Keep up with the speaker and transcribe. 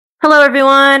Hello,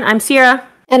 everyone. I'm Sierra.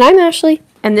 And I'm Ashley.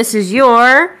 And this is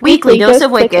your Weekly Dose of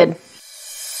Wicked.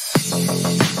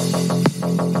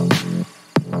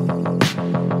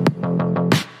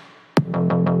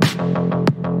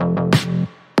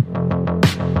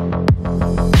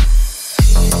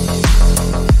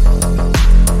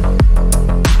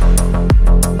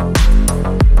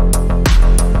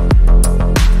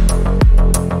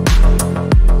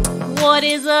 What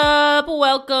is up?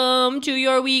 Welcome to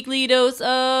your Weekly Dose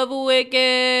of Wicked.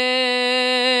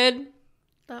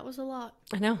 That was a lot.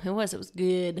 I know, it was. It was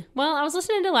good. Well, I was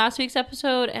listening to last week's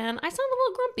episode, and I sound a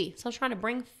little grumpy, so I was trying to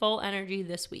bring full energy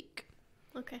this week.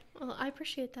 Okay. Well, I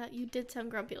appreciate that. You did sound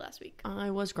grumpy last week.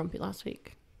 I was grumpy last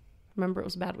week. Remember, it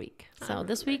was a bad week. So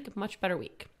this week, much better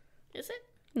week. Is it?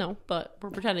 No, but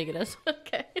we're pretending it is.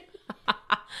 Okay.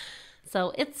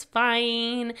 So it's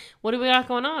fine. What do we got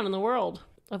going on in the world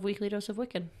of Weekly Dose of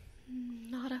Wicked?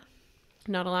 Nada.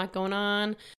 Not a lot going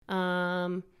on.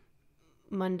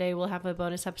 Monday we'll have a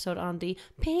bonus episode on the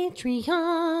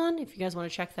Patreon. If you guys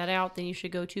want to check that out, then you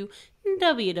should go to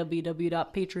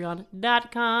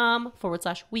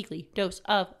www.patreon.com/weekly dose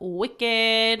of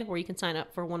wicked, where you can sign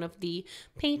up for one of the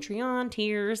Patreon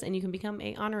tiers and you can become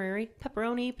a honorary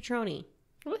pepperoni patroni.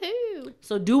 Woohoo!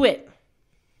 So do it.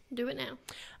 Do it now.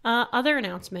 Other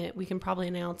announcement we can probably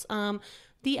announce.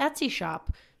 The Etsy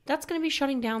shop, that's going to be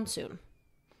shutting down soon.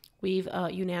 We've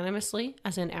unanimously,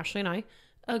 as in Ashley and I,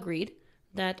 agreed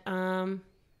that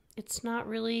it's not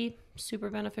really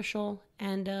super beneficial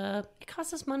and it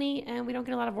costs us money and we don't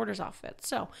get a lot of orders off it.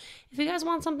 So if you guys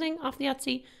want something off the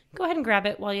Etsy, go ahead and grab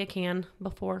it while you can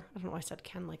before. I don't know why I said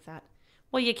can like that.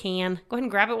 Well, you can. Go ahead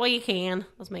and grab it while you can.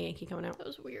 That's my Yankee coming out. That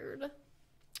was weird.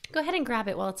 Go ahead and grab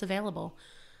it while it's available.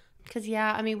 Because,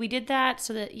 yeah, I mean, we did that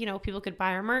so that, you know, people could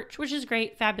buy our merch, which is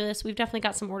great, fabulous. We've definitely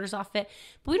got some orders off it.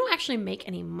 But we don't actually make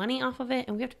any money off of it,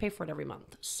 and we have to pay for it every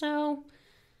month. So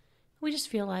we just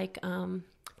feel like from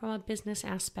a business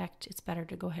aspect, it's better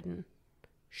to go ahead and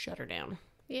shut her down.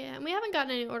 Yeah, and we haven't gotten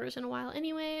any orders in a while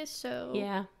anyway, so...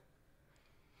 Yeah.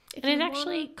 And it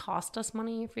actually cost us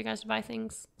money for you guys to buy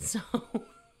things, so...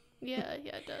 Yeah,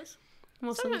 it does.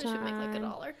 Sometimes we make like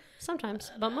 $1.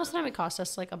 Sometimes. But most of the time it costs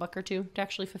us like $1 or $2 to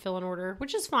actually fulfill an order,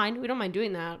 which is fine. We don't mind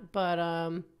doing that. But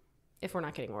if we're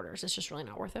not getting orders, it's just really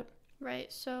not worth it.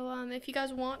 Right. So if you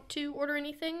guys want to order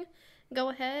anything, go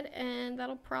ahead, and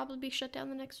that'll probably be shut down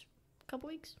the next couple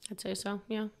weeks. I'd say so.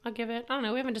 Yeah. I'll give it. I don't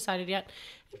know. We haven't decided yet.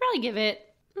 I'd probably give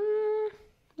it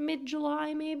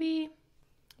mid-July maybe.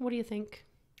 What do you think?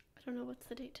 I don't know. What's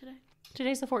the date today?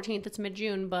 Today's the 14th. It's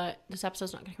mid-June, but this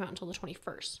episode's not going to come out until the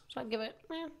 21st. So I'd give it,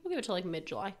 we'll give it till like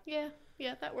mid-July. Yeah,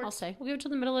 that works. I'll say. We'll give it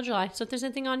till the middle of July. So if there's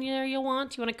anything on there you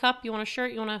want a cup, you want a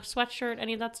shirt, you want a sweatshirt,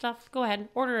 any of that stuff, go ahead.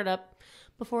 Order it up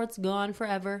before it's gone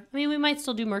forever. I mean, we might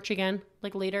still do merch again,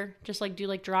 like later. Just like do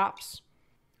like drops.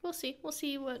 We'll see. We'll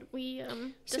see what we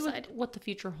See decide. what the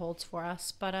future holds for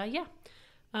us. But yeah.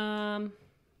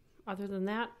 Other than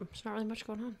that, there's not really much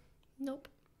going on. Nope.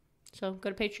 So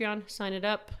go to Patreon, sign it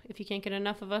up if you can't get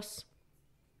enough of us.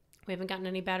 We haven't gotten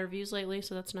any bad reviews lately,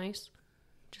 so that's nice.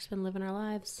 Just been living our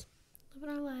lives.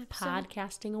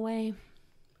 Podcasting away.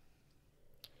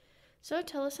 So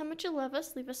tell us how much you love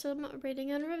us. Leave us some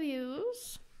rating and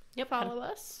reviews. Yep. Follow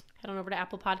us. Head on over to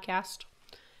Apple Podcast.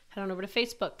 Head on over to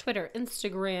Facebook, Twitter,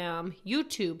 Instagram,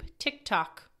 YouTube,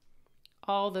 TikTok.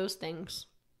 All those things.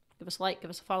 Give us a like, give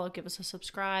us a follow, give us a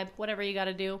subscribe. Whatever you got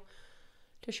to do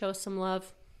to show us some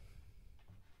love.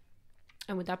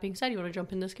 And with that being said, you want to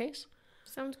jump in this case?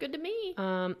 Sounds good to me.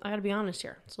 I gotta be honest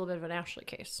here. It's a little bit of an Ashley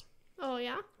case. Oh,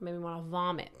 yeah? Made me want to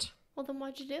vomit. Well, then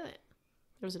why'd you do it?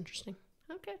 It was interesting.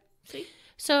 Okay. See?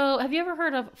 So, have you ever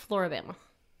heard of Florabama?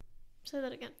 Say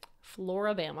that again.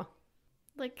 Florabama.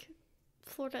 Like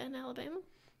Florida and Alabama?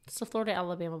 It's the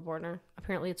Florida-Alabama border.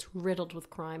 Apparently, it's riddled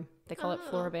with crime. They call it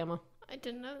Florabama. I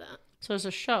didn't know that. So, there's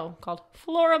a show called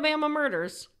Florabama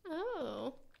Murders.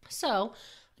 Oh. So,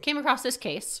 I came across this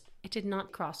case. It did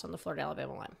not cross on the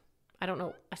Florida-Alabama line. I don't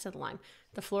know. I said line.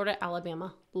 The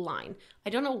Florida-Alabama line.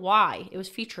 I don't know why it was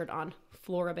featured on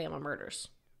Florabama Murders.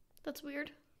 That's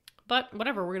weird. But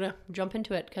whatever. We're going to jump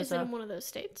into it. Is it in one of those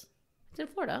states? It's in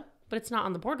Florida, but it's not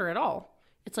on the border at all.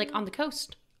 It's like on the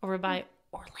coast over by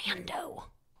Orlando.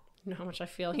 You know how much I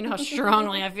feel. You know how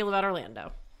strongly I feel about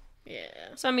Orlando.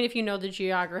 Yeah. So, I mean, if you know the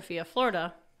geography of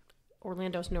Florida,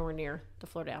 Orlando's nowhere near the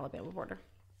Florida-Alabama border.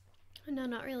 No,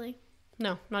 not really.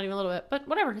 No, not even a little bit. But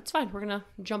whatever, it's fine. We're going to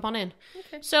jump on in.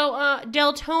 Okay. So,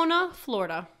 Deltona,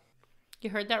 Florida. You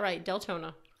heard that right,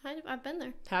 Deltona. I've been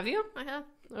there. Have you? I have.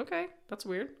 Okay, that's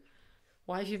weird.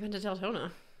 Why have you been to Deltona?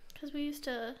 Because we used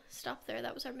to stop there.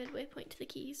 That was our midway point to the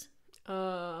Keys.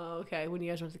 Okay. When you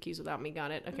guys went to the Keys without me,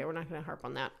 got it. Okay, we're not going to harp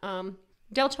on that.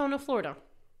 Deltona, Florida.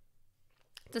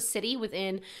 It's a city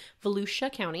within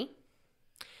Volusia County.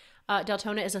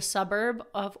 Deltona is a suburb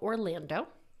of Orlando.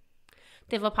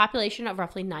 They have a population of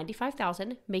roughly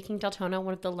 95,000, making Deltona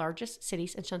one of the largest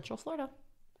cities in Central Florida.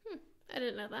 I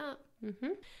didn't know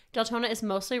that. Deltona is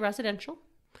mostly residential.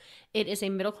 It is a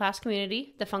middle-class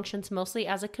community that functions mostly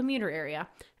as a commuter area,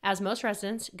 as most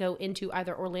residents go into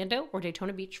either Orlando or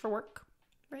Daytona Beach for work.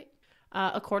 Right.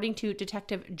 According to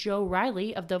Detective Joe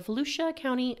Riley of the Volusia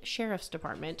County Sheriff's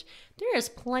Department, there is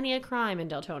plenty of crime in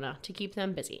Deltona to keep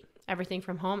them busy. Everything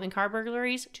from home and car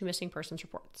burglaries to missing persons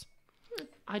reports.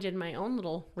 I did my own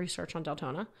little research on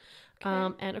Deltona.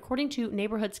 Okay. And according to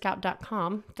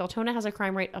neighborhoodscout.com, Deltona has a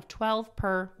crime rate of 12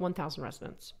 per 1,000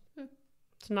 residents.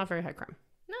 It's not very high crime.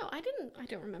 No, I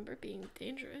don't remember it being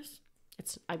dangerous.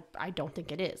 I don't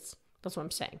think it is. That's what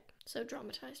I'm saying. So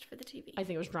dramatized for the TV. I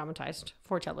think it was dramatized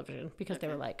for television because they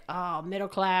were like, oh, middle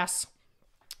class.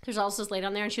 There's also this lady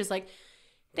on there and she was like,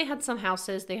 they had some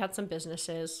houses, they had some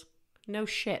businesses. No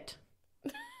shit.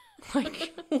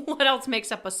 Like, what else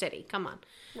makes up a city? Come on.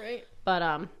 Right.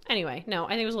 But anyway, no, I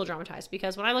think it was a little dramatized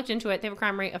because when I looked into it, they have a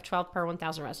crime rate of 12 per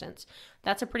 1,000 residents.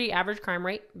 That's a pretty average crime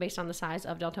rate based on the size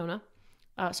of Deltona.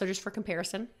 So just for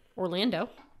comparison, Orlando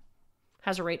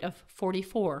has a rate of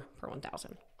 44 per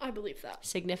 1,000. I believe that.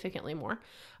 Significantly more.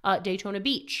 Daytona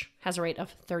Beach has a rate of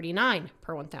 39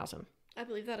 per 1,000. I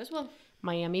believe that as well.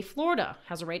 Miami, Florida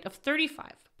has a rate of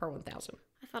 35 per 1,000.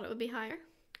 I thought it would be higher.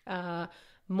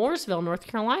 Mooresville, North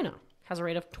Carolina has a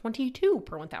rate of 22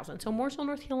 per 1,000. So Mooresville,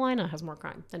 North Carolina has more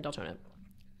crime than Deltona.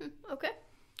 Okay.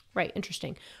 Right,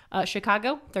 interesting.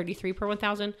 Chicago, 33 per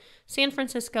 1,000. San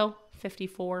Francisco,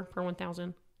 54 per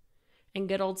 1,000. And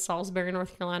good old Salisbury,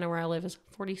 North Carolina, where I live, is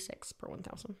 46 per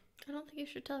 1,000. I don't think you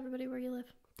should tell everybody where you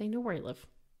live. They know where I live.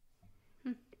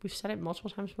 We've said it multiple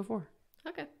times before.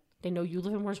 Okay. They know you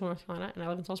live in Mooresville, North Carolina, and I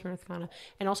live in Salisbury, North Carolina.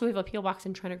 And also we have a P.O. box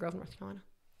in China Grove, North Carolina.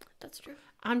 That's true.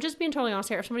 I'm just being totally honest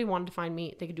here. If somebody wanted to find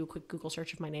me, they could do a quick Google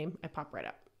search of my name. I pop right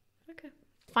up. Okay.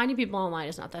 Finding people online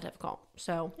is not that difficult.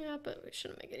 So yeah, but we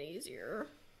shouldn't make it easier,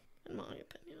 in my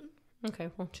opinion. Okay,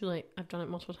 well, too late. I've done it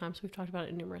multiple times. We've talked about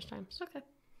it numerous times. Okay.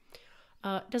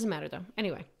 Doesn't matter though.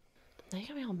 Anyway, now you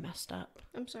got me all messed up.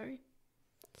 I'm sorry.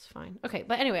 It's fine. Okay,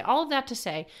 but anyway, all of that to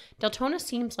say, Deltona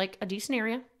seems like a decent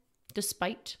area,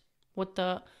 despite what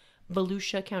the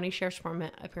Volusia County Sheriff's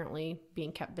Department apparently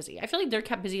being kept busy. I feel like they're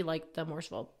kept busy like the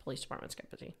Mooresville Police Department's kept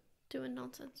busy. Doing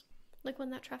nonsense. Like when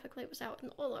that traffic light was out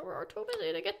and we were too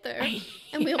busy to get there.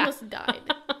 And we almost died.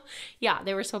 Yeah,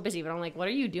 they were so busy, but I'm like, what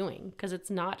are you doing? Because it's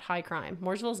not high crime.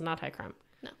 Mooresville is not high crime.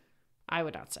 No. I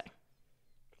would not say.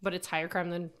 But it's higher crime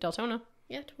than Deltona.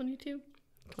 Yeah, 22.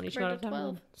 22 out of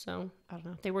 12. So, I don't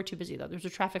know. They were too busy, though. There's a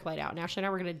traffic light out. And Ashley and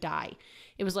I were going to die.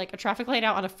 It was like a traffic light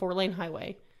out on a 4-lane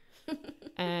highway.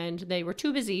 And they were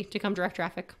too busy to come direct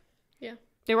traffic. Yeah.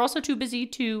 They were also too busy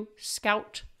to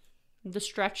scout the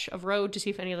stretch of road to see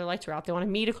if any other lights were out. They wanted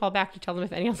me to call back to tell them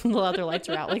if any of the other lights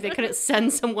were out. Like, they couldn't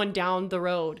send someone down the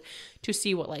road to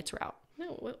see what lights were out.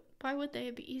 No, why would they?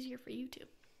 It'd be easier for you to.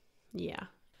 Yeah.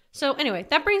 So anyway,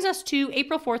 that brings us to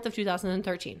April 4th of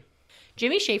 2013.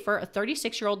 Jimmy Schaeffer, a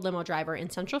 36-year-old limo driver in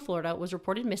Central Florida, was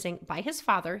reported missing by his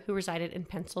father, who resided in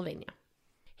Pennsylvania.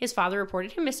 His father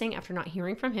reported him missing after not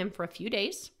hearing from him for a few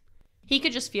days. He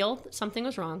could just feel that something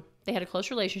was wrong. They had a close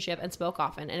relationship and spoke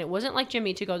often, and it wasn't like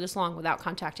Jimmy to go this long without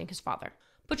contacting his father.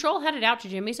 Patrol headed out to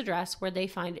Jimmy's address, where they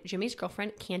find Jimmy's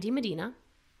girlfriend, Candy Medina.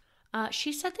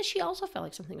 She said that she also felt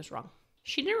like something was wrong.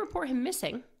 She didn't report him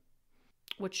missing,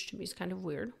 which to me is kind of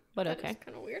weird, but okay. That is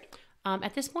kind of weird.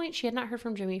 At this point, she had not heard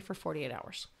from Jimmy for 48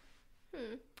 hours.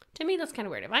 To me, that's kind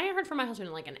of weird. If I hadn't heard from my husband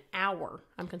in like an hour,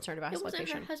 I'm concerned about his location. It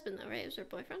wasn't her husband, though, right? It was her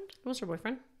boyfriend? It was her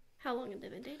boyfriend. How long had they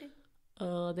been dating?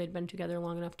 They'd been together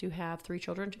long enough to have 3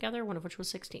 children together, one of which was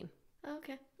 16. Oh,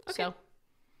 okay. So,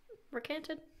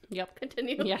 recanted. Yep.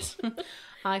 Continue. Yes.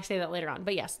 I say that later on.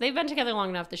 But yes, they've been together long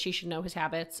enough that she should know his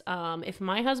habits. If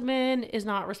my husband is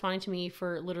not responding to me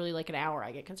for literally like an hour,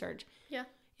 I get concerned. Yeah.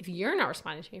 If you're not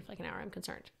responding to me for like an hour, I'm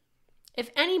concerned. If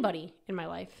anybody in my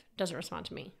life doesn't respond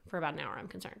to me for about an hour, I'm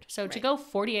concerned. So to go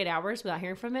 48 hours without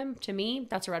hearing from him, to me,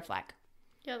 that's a red flag.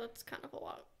 Yeah, that's kind of a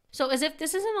lot. So as if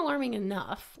this isn't alarming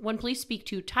enough, when police speak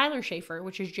to Tyler Schaeffer,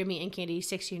 which is Jimmy and Candy's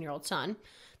 16-year-old son,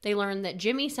 they learn that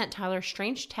Jimmy sent Tyler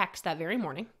strange texts that very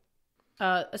morning.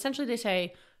 Essentially, they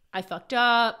say, I fucked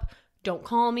up, don't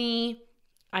call me,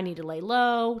 I need to lay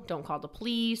low, don't call the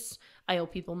police, I owe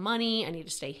people money, I need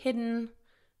to stay hidden.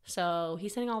 So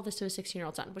he's sending all this to his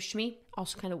 16-year-old son, which to me,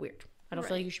 also kind of weird. I don't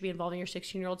feel like you should be involving your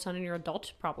 16-year-old son in your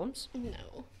adult problems.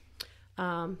 No.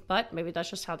 But maybe that's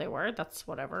just how they were. That's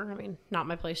whatever. I mean, not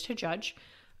my place to judge.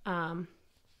 But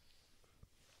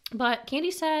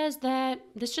Candy says that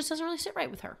this just doesn't really sit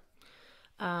right with her.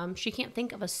 She can't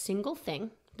think of a single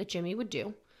thing that Jimmy would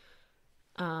do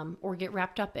or get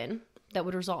wrapped up in that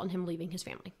would result in him leaving his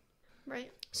family.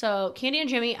 Right. So Candy and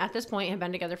Jimmy at this point have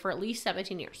been together for at least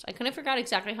 17 years. I couldn't figure out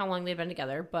exactly how long they've been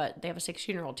together, but they have a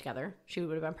 16-year-old together. She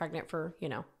would have been pregnant for,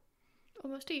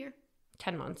 Almost a year.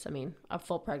 10 months. I mean, a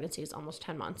full pregnancy is almost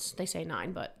 10 months. They say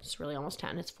 9, but it's really almost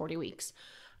 10. It's 40 weeks.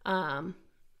 So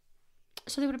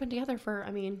they would have been together for,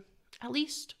 at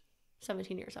least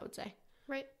 17 years, I would say.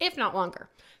 Right. If not longer.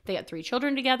 They had 3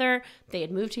 children together. They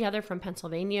had moved together from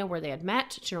Pennsylvania, where they had met,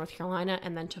 to North Carolina,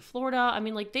 and then to Florida.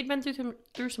 They'd been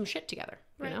through some shit together,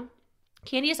 right.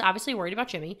 Candy is obviously worried about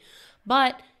Jimmy,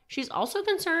 but she's also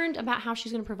concerned about how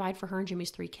she's going to provide for her and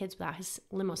Jimmy's 3 kids without his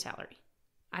limo salary.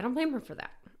 I don't blame her for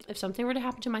that. If something were to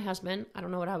happen to my husband, I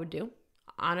don't know what I would do.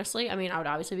 Honestly, I would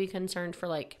obviously be concerned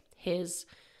for, his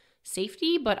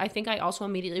safety, but I think I also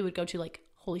immediately would go to,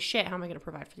 holy shit, how am I going to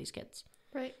provide for these kids?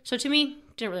 Right. So to me,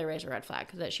 didn't really raise a red flag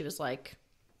that she was right.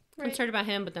 concerned about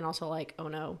him, but then also oh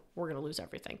no, we're going to lose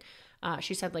everything.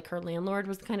 She said her landlord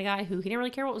was the kind of guy who he didn't really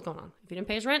care what was going on. If he didn't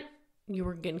pay his rent, you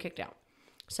were getting kicked out.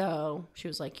 So she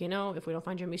was if we don't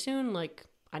find Jimmy soon,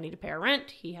 I need to pay our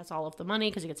rent. He has all of the money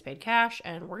because he gets paid cash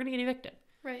and we're going to get evicted.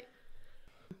 Right.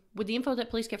 With the info that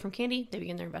police get from Candy, they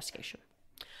begin their investigation.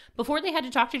 Before they had to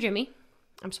talk to Jimmy,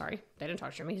 I'm sorry, they didn't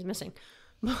talk to Jimmy, he's missing.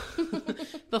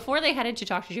 Before they headed to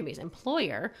talk to Jimmy's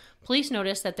employer, police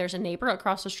noticed that there's a neighbor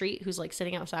across the street who's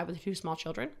sitting outside with 2 small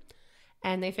children.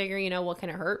 And they figure, what can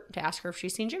it hurt to ask her if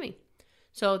she's seen Jimmy?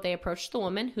 So they approached the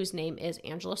woman, whose name is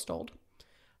Angela Stold.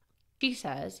 She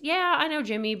says, yeah, I know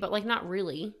Jimmy, but not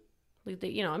really.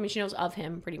 She knows of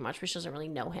him pretty much, but she doesn't really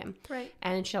know him. Right.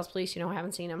 And she tells police, I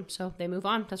haven't seen him. So they move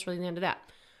on. That's really the end of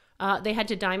that. They head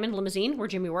to Diamond Limousine, where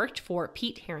Jimmy worked, for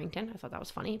Pete Harrington. I thought that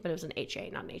was funny, but it was an H-A,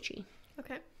 not an H-E.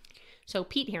 Okay. So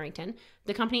Pete Harrington,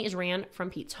 the company is ran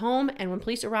from Pete's home, and when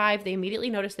police arrive, they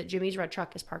immediately notice that Jimmy's red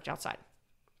truck is parked outside.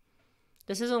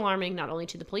 This is alarming not only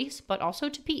to the police, but also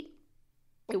to Pete.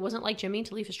 It wasn't like Jimmy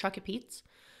to leave his truck at Pete's.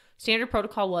 Standard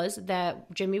protocol was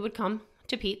that Jimmy would come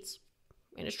to Pete's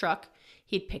in his truck,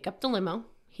 he'd pick up the limo,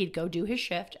 he'd go do his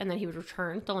shift, and then he would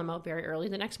return the limo very early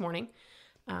the next morning.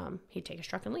 He'd take his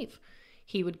truck and leave.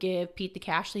 He would give Pete the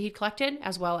cash that he'd collected,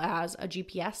 as well as a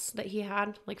GPS that he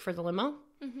had, for the limo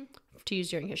to use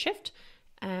during his shift.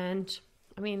 And,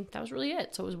 that was really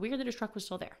it. So it was weird that his truck was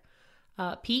still there.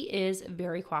 Pete is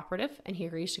very cooperative, and he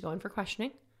agrees to go in for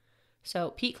questioning.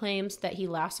 So Pete claims that he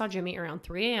last saw Jimmy around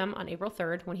 3 a.m. on April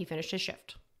 3rd when he finished his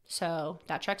shift. So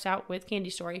that checks out with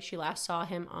Candy's story. She last saw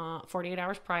him 48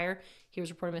 hours prior. He was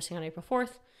reported missing on April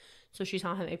 4th. So she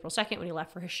saw him April 2nd when he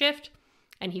left for his shift.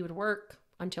 And he would work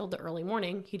until the early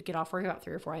morning. He'd get off work about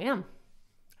 3 or 4 a.m.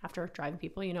 after driving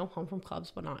people, home from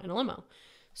clubs, but not in a limo.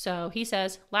 So he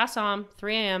says, last saw him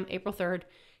 3 a.m., April 3rd.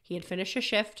 He had finished his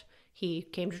shift. He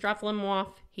came to drop the limo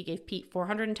off. He gave Pete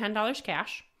 $410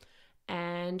 cash.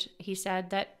 And he said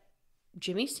that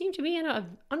Jimmy seemed to be in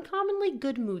an uncommonly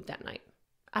good mood that night.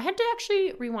 I had to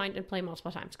actually rewind and play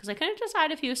multiple times because I couldn't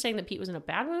decide if he was saying that Pete was in a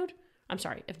bad mood. I'm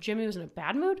sorry, if Jimmy was in a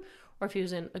bad mood or if he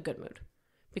was in a good mood.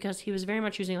 Because he was very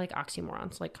much using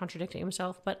oxymorons, contradicting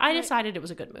himself. But I decided it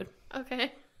was a good mood.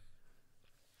 Okay.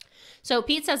 So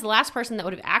Pete says the last person that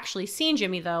would have actually seen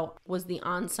Jimmy, though, was the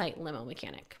on-site limo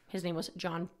mechanic. His name was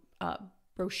John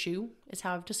Brochu, is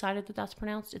how I've decided that that's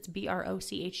pronounced. It's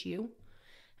Brochu.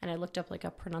 And I looked up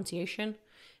a pronunciation,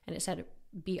 and it said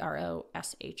Broshoo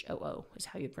is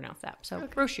how you'd pronounce that. So okay.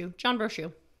 Brochu, John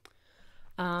Brochu.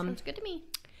 Sounds good to me.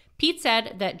 Pete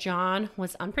said that John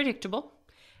was unpredictable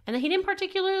and that he didn't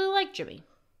particularly like Jimmy.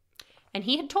 And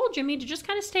he had told Jimmy to just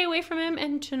kind of stay away from him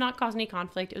and to not cause any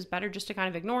conflict. It was better just to kind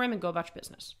of ignore him and go about your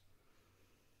business.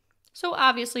 So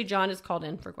obviously John is called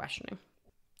in for questioning.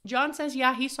 John says,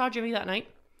 yeah, he saw Jimmy that night.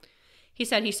 He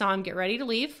said he saw him get ready to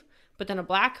leave, but then a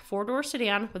black 4-door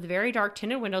sedan with very dark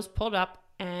tinted windows pulled up,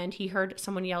 and he heard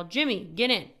someone yell, Jimmy, get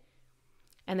in.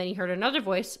 And then he heard another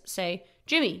voice say,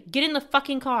 Jimmy, get in the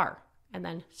fucking car. And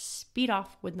then speed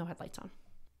off with no headlights on.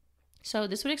 So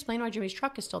this would explain why Jimmy's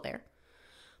truck is still there.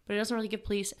 But it doesn't really give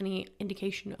police any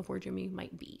indication of where Jimmy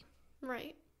might be.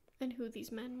 Right. And who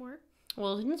these men were?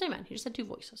 Well, he didn't say men. He just said 2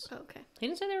 voices. Oh, okay. He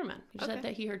didn't say they were men. He just said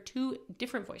that he heard 2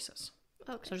 different voices.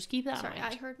 Okay. So just keep that in mind.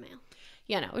 Sorry, I heard male.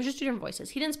 Yeah, no, it was just 2 different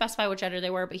voices. He didn't specify which gender they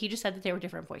were, but he just said that they were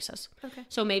different voices. Okay.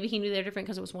 So maybe he knew they were different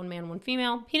because it was 1 man, 1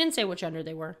 female. He didn't say which gender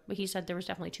they were, but he said there was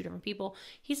definitely 2 different people.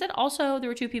 He said also there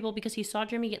were 2 people because he saw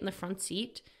Jimmy get in the front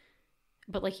seat,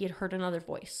 but he had heard another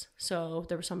voice. So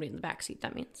there was somebody in the back seat,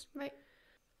 that means. Right.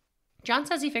 John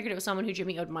says he figured it was someone who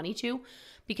Jimmy owed money to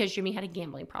because Jimmy had a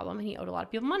gambling problem and he owed a lot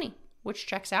of people money, which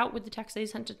checks out with the text that he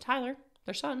sent to Tyler,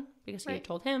 their son, because he had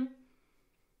told him,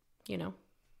 you know,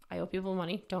 I owe people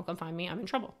money. Don't come find me. I'm in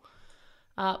trouble.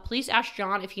 Police asked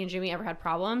John if he and Jimmy ever had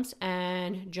problems,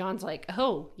 and John's like,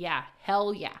 oh, yeah,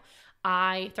 hell yeah.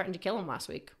 I threatened to kill him last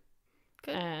week.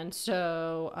 Good. And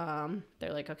so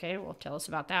they're like, okay, well, tell us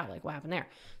about that. Like, what happened there?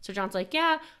 So John's like,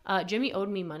 yeah, Jimmy owed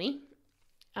me money.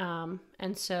 And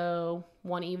so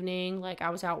one evening, like,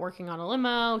 I was out working on a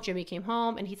limo. Jimmy came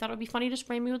home, and he thought it would be funny to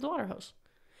spray me with the water hose.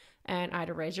 And I had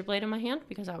a razor blade in my hand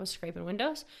because I was scraping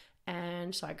windows.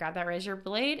 And so I grabbed that razor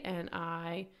blade, and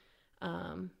I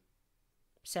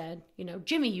said, you know,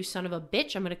 Jimmy, you son of a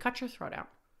bitch, I'm going to cut your throat out.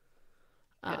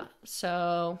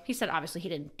 So he said, obviously he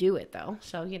didn't do it though.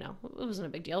 So, you know, it wasn't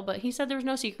a big deal, but he said there was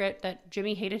no secret that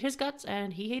Jimmy hated his guts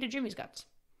and he hated Jimmy's guts.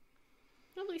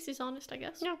 At least he's honest, I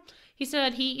guess. Yeah. He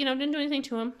said he, you know, didn't do anything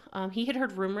to him. He had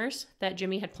heard rumors that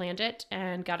Jimmy had planned it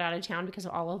and got out of town because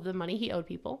of all of the money he owed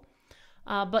people.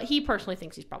 But he personally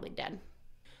thinks he's probably dead.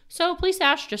 So police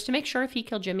asked just to make sure if he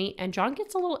killed Jimmy, and John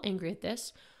gets a little angry at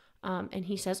this. And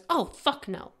he says, oh, fuck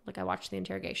no. Like, I watched the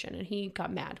interrogation, and he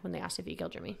got mad when they asked if he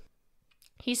killed Jimmy.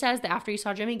 He says that after he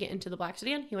saw Jimmy get into the black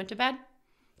sedan, he went to bed.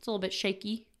 It's a little bit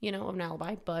shaky, you know, of an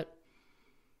alibi, but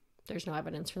there's no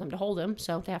evidence for them to hold him,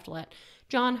 so they have to let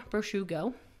John Brochu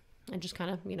go and just kind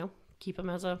of, you know, keep him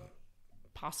as a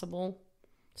possible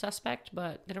suspect,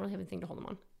 but they don't really have anything to hold him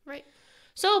on. Right.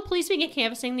 So police begin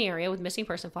canvassing the area with missing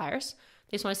person flyers.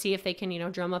 They just want to see if they can, you know,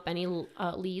 drum up any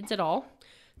leads at all.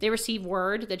 They receive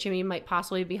word that Jimmy might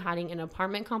possibly be hiding in an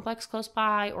apartment complex close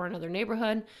by or another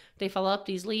neighborhood. They follow up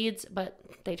these leads, but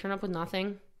they turn up with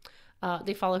nothing.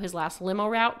 They follow his last limo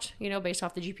route, you know, based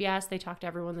off the GPS. They talk to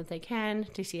everyone that they can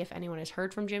to see if anyone has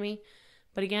heard from Jimmy.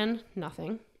 But again,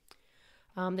 nothing.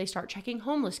 They start checking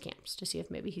homeless camps to see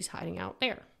if maybe he's hiding out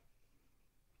there.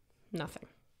 Nothing.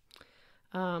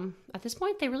 At this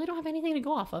point, they really don't have anything to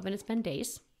go off of, and it's been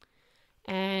days.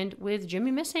 And with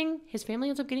Jimmy missing, his family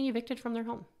ends up getting evicted from their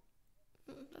home.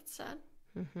 That's sad.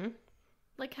 Mm-hmm.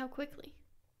 Like, how quickly?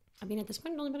 I mean, at this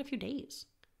point, it's only been a few days.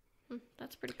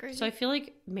 That's pretty crazy. So I feel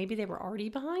like maybe they were already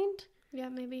behind. Yeah,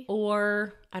 maybe.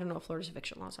 Or, I don't know what Florida's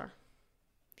eviction laws are.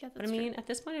 Yeah, that's But I mean, true. at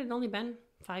this point, it had only been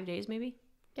 5 days, maybe.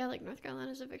 Yeah, like North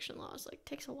Carolina's eviction laws, like,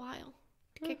 takes a while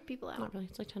to kick people out. Not really.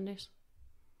 It's like 10 days.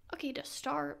 Okay, to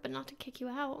start, but not to kick you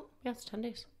out. Yeah, it's 10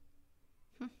 days.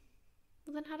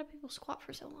 Well, then how do people squat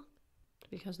for so long?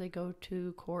 Because they go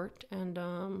to court and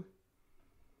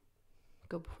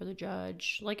go before the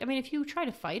judge. Like, I mean, if you try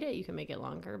to fight it, you can make it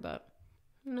longer, but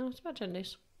no, it's about 10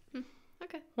 days.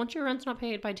 Okay. Once your rent's not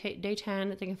paid by day 10,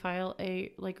 they can file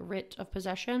a, like, writ of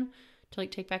possession to,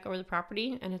 like, take back over the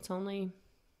property, and it's only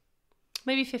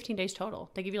maybe 15 days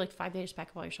total. They give you, like, 5 days to pack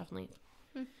up all your stuff and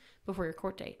leave before your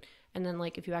court date. And then,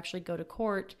 like, if you actually go to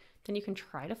court, then you can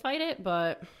try to fight it,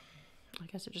 but I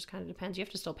guess it just kind of depends. You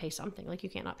have to still pay something. Like, you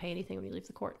can't not pay anything when you leave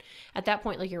the court. At that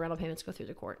point, like, your rental payments go through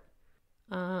the court.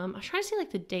 I was trying to see,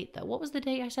 like, the date, though. What was the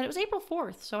date I said? It was April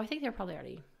 4th, so I think they're probably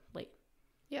already late.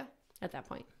 Yeah. At that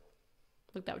point.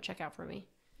 Like, that would check out for me.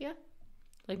 Yeah.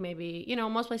 Like, maybe, you know,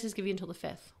 most places give you until the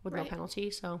 5th with no Right.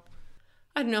 penalty, so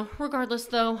I don't know. Regardless,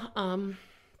 though,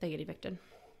 they get evicted.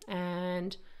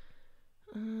 And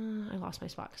I lost my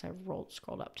spot because I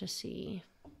scrolled up to see.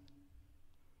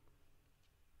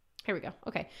 Here we go.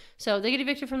 Okay. So they get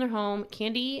evicted from their home.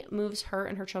 Candy moves her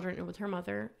and her children in with her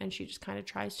mother, and she just kind of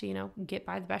tries to, you know, get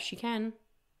by the best she can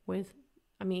with,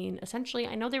 I mean, essentially,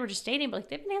 I know they were just dating, but, like,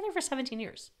 they've been together for 17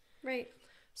 years. Right.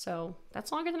 So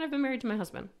that's longer than I've been married to my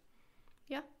husband.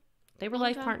 Yeah. They were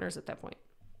life partners at that point.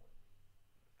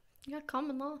 Yeah,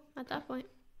 common law at that point.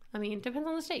 I mean, it depends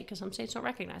on the state, because some states don't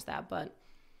recognize that, but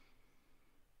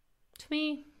to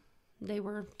me, they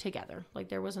were together. Like,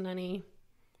 there wasn't any...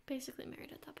 Basically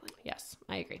married at that point. Yes,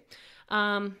 I agree.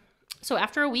 So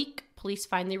after a week, police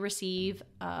finally receive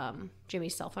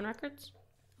Jimmy's cell phone records.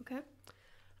 Okay.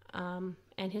 And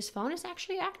his phone is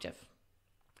actually active.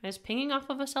 And it's pinging off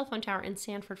of a cell phone tower in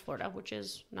Sanford, Florida, which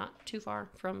is not too far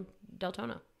from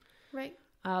Deltona. Right.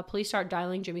 Police start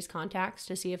dialing Jimmy's contacts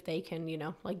to see if they can, you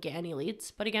know, like, get any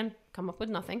leads. But again, come up with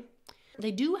nothing.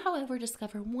 They do, however,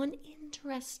 discover one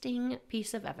interesting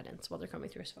piece of evidence while they're combing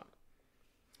through his phone.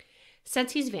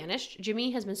 Since he's vanished, Jimmy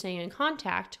has been staying in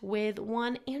contact with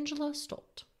one Angela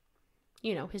Stolt.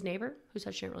 You know, his neighbor who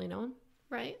said she didn't really know him.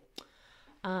 Right.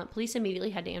 Police immediately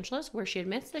head to Angela's, where she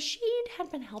admits that she had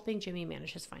been helping Jimmy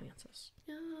manage his finances.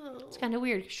 Oh. It's kind of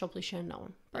weird because she'll probably shouldn't know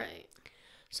him. Right.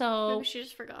 So Maybe she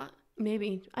just forgot.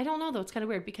 maybe. I don't know, though. It's kind of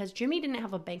weird because Jimmy didn't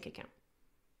have a bank account.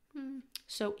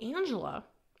 So Angela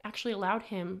actually allowed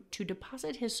him to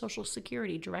deposit his Social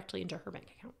Security directly into her bank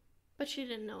account. But she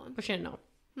didn't know him. But she didn't know.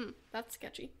 That's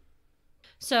sketchy.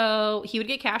 So he would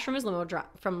get cash from his limo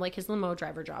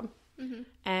driver job,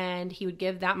 and he would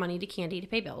give that money to Candy to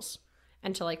pay bills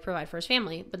and to like provide for his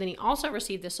family. But then he also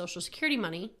received this Social Security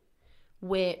money,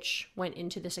 which went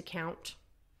into this account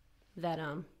that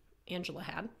Angela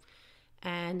had,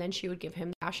 and then she would give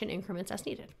him cash in increments as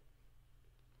needed.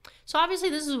 So obviously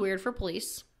this is weird for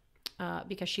police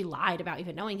because she lied about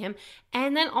even knowing him,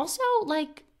 and then also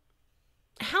like,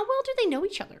 how well do they know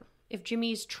each other? If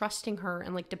Jimmy's trusting her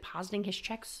and like depositing his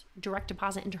checks, direct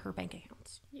deposit into her bank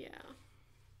accounts. Yeah.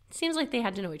 It seems like they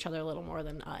had to know each other a little more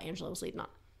than Angela was leading on.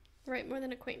 Right, more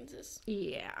than acquaintances.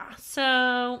 Yeah.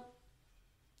 So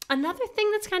another thing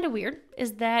that's kind of weird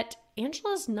is that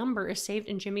Angela's number is saved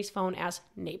in Jimmy's phone as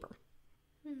neighbor.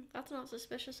 That's not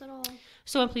suspicious at all.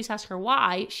 So when police ask her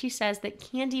why, she says that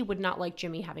Candy would not like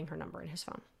Jimmy having her number in his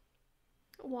phone.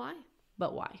 Why?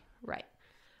 But why? Right.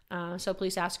 So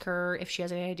police ask her if she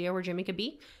has any idea where Jimmy could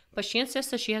be, but she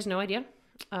insists that she has no idea.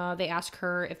 They ask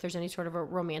her if there's any sort of a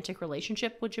romantic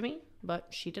relationship with Jimmy, but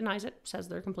she denies it, says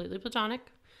they're completely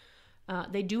platonic.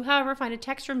 They do, however, find a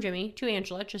text from Jimmy to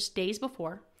Angela just days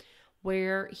before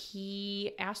where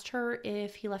he asked her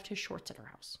if he left his shorts at her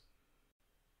house.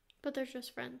 But they're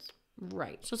just friends.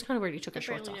 Right. So it's kind of weird he took his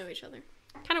shorts off. They barely know each other.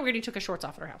 Kind of weird he took his shorts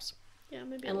off at her house. Yeah,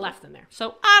 maybe. And left them there.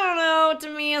 So, I don't know.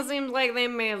 To me, it seems like they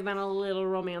may have been a little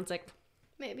romantic.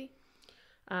 Maybe.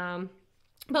 But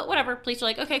whatever. Police are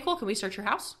like, okay, cool. Can we search your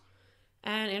house?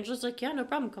 And Angela's like, yeah, no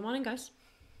problem. Come on in, guys.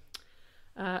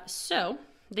 So,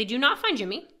 they do not find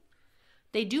Jimmy.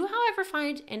 They do, however,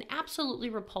 find an absolutely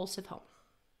repulsive home.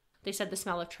 They said the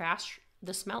smell of trash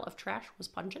was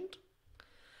pungent.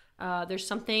 There's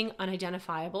something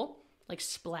unidentifiable, like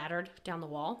splattered down the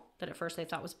wall that at first they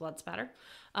thought was blood spatter.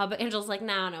 But Angela's like,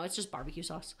 no, it's just barbecue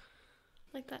sauce.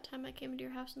 Like that time I came into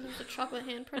your house and there was a chocolate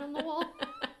handprint on the wall.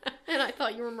 And I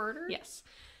thought you were murdered? Yes.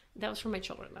 That was for my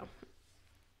children, though.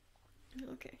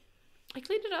 Okay. I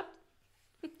cleaned it up.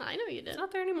 I know you did. It's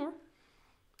not there anymore.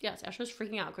 Yes, Ashley was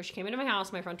freaking out because she came into my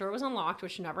house. My front door was unlocked,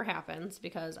 which never happens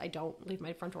because I don't leave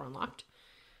my front door unlocked.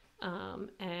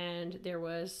 And there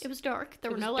was... It was dark.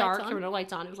 There were no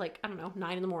lights on. It was like, I don't know,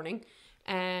 9 in the morning.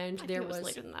 And I there think it was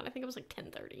later than that. I think it was like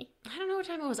 10:30. I don't know what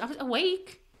time it was. I was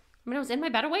awake. I was in my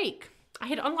bed awake. I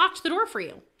had unlocked the door for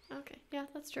you. Okay. Yeah,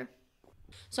 that's true.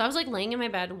 So I was like laying in my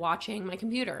bed watching my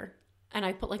computer. And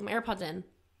I put like my AirPods in.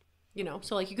 You know,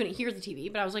 so like you couldn't hear the TV,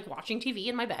 but I was like watching TV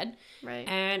in my bed. Right.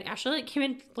 And Ashley like came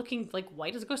in looking like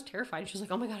white as a ghost, terrified. She was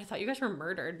like, oh my God, I thought you guys were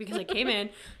murdered because I came in,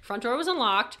 front door was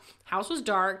unlocked, house was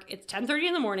dark, it's 10:30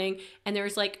 in the morning, and there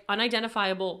was like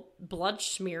unidentifiable blood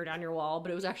smeared on your wall, but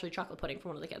it was actually chocolate pudding from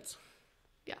one of the kids.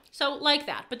 Yeah. So like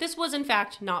that. But this was in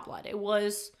fact not blood. It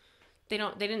was, they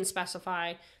didn't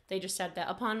specify. They just said that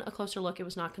upon a closer look, it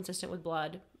was not consistent with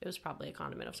blood. It was probably a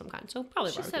condiment of some kind. So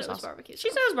probably barbecue sauce. She said it was barbecue sauce. She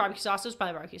said it was barbecue sauce. It was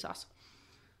probably barbecue sauce.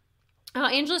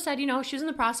 Angela said, she was in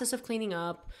the process of cleaning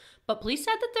up, but police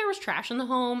said that there was trash in the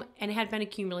home and it had been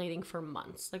accumulating for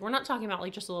months. Like, we're not talking about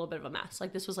like just a little bit of a mess.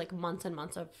 Like, this was like months and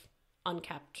months of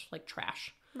unkept like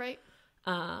trash. Right.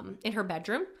 In her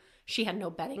bedroom, she had no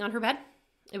bedding on her bed.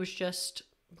 It was just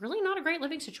really not a great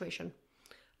living situation.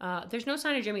 There's no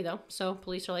sign of Jimmy, though, so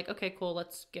police are like, okay, cool,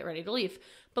 let's get ready to leave.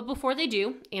 But before they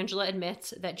do, Angela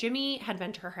admits that Jimmy had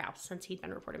been to her house since he'd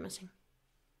been reported missing.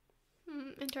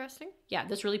 Interesting. Yeah,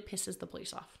 this really pisses the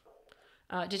police off.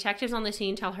 Detectives on the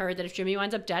scene tell her that if Jimmy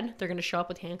winds up dead, they're going to show up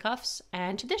with handcuffs,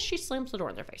 and to this, she slams the door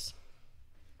in their face.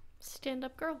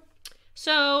 Stand-up girl.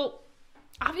 So,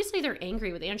 obviously they're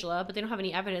angry with Angela, but they don't have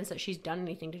any evidence that she's done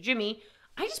anything to Jimmy.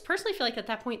 I just personally feel like at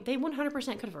that point, they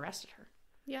 100% could have arrested her.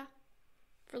 Yeah.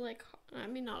 For like, I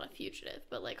mean, not a fugitive,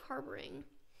 but like harboring.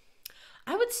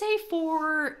 I would say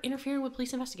for interfering with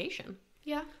police investigation.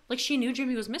 Yeah. Like, she knew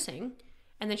Jimmy was missing,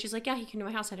 and then she's like, yeah, he came to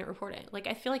my house, I didn't report it. Like,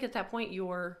 I feel like at that point,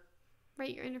 you're...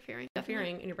 Right, you're interfering.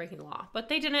 And you're breaking the law. But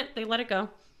they didn't. They let it go.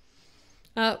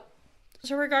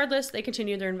 So regardless, they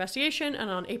continued their investigation, and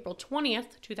on April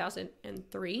 20th,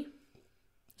 2003...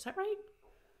 Is that right?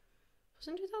 Was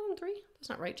it in 2003? That's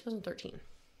not right. 2013.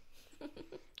 I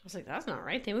was like, that's not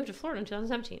right. They moved to Florida in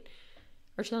 2017.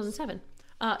 Or 2007.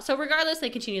 So regardless, they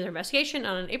continue their investigation.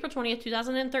 And on April 20th,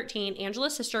 2013,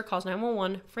 Angela's sister calls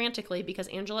 911 frantically because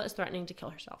Angela is threatening to kill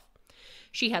herself.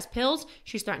 She has pills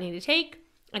she's threatening to take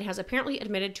and has apparently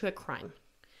admitted to a crime.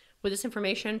 With this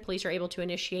information, police are able to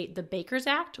initiate the Baker's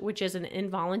Act, which is an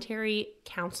involuntary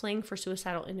counseling for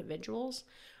suicidal individuals.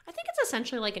 I think it's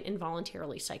essentially like an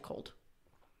involuntarily psych hold.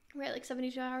 Right, like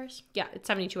 72 hours? Yeah, it's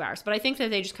 72 hours. But I think that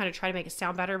they just kind of try to make it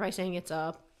sound better by saying it's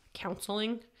a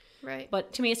counseling. Right.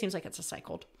 But to me, it seems like it's a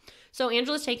cycle. So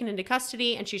Angela's taken into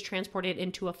custody and she's transported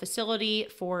into a facility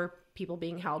for people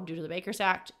being held due to the Baker's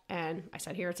Act. And I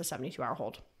said here it's a 72-hour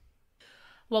hold.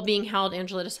 While being held,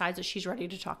 Angela decides that she's ready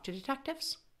to talk to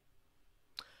detectives.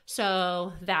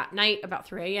 So that night, about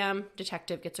 3 a.m.,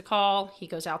 detective gets a call. He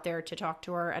goes out there to talk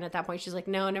to her. And at that point, she's like,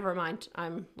 no, never mind.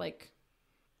 I'm like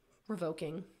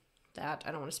revoking that.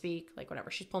 I don't want to speak. Like,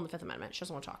 whatever. She's pulling the Fifth Amendment. She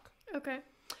doesn't want to talk. Okay.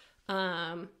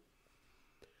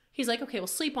 He's like, okay, well,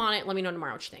 sleep on it. Let me know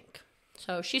tomorrow what you think.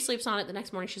 So she sleeps on it. The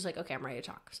next morning, she's like, okay, I'm ready to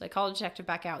talk. So they call the detective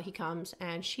back out. He comes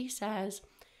and she says,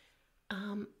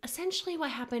 essentially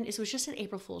what happened is it was just an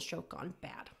April Fool's joke gone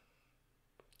bad.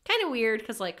 Kind of weird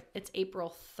because, like, it's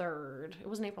April 3rd. It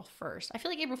wasn't April 1st. I feel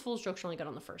like April Fool's jokes are only good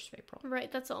on the 1st of April.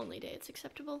 Right, that's the only day it's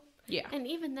acceptable. Yeah. And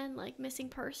even then, like, missing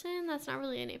person, that's not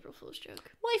really an April Fool's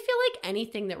joke. Well, I feel like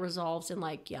anything that resolves in,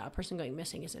 like, yeah, a person going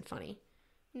missing isn't funny.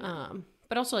 No.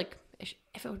 But also, like, if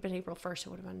it would have been April 1st, it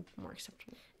would have been more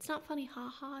acceptable. It's not funny,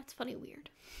 haha. It's funny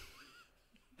weird.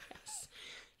 Yes.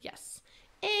 Yes.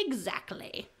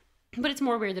 Exactly. But it's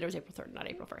more weird that it was April 3rd, not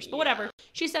April 1st. But whatever.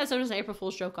 She says it was an April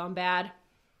Fool's joke gone bad.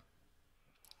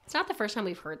 It's not the first time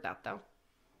we've heard that, though.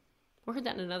 We heard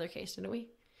that in another case, didn't we?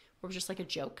 Where it was just like a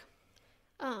joke.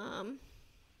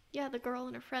 Yeah, the girl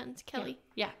and her friends, Kelly.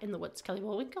 Yeah, in the woods. Kelly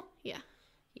Bullwinkle? Yeah.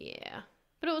 Yeah.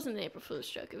 But it wasn't an April Fool's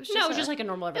joke. It was just No, it was just like a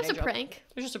normal everyday joke. It was a joke. prank.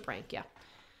 It was just a prank, yeah.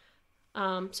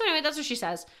 So anyway, that's what she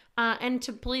says. And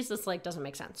to police, this, like, doesn't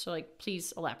make sense. So, like,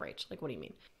 please elaborate. Like, what do you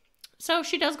mean? So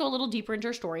she does go a little deeper into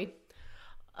her story.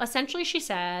 Essentially, she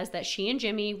says that she and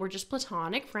Jimmy were just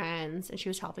platonic friends, and she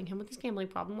was helping him with his gambling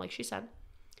problem, like she said.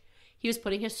 He was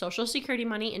putting his Social Security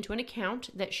money into an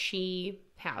account that she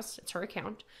has. It's her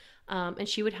account. And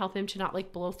she would help him to not,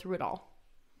 like, blow through it all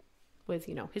with,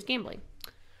 you know, his gambling.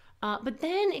 But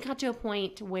then it got to a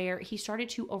point where he started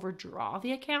to overdraw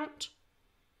the account,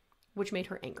 which made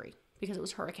her angry because it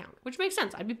was her account, which makes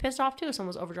sense. I'd be pissed off too if someone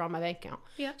was overdrawing my bank account.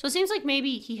 Yeah. So it seems like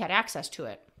maybe he had access to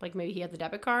it. Like maybe he had the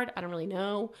debit card. I don't really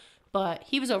know, but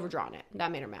he was overdrawing it.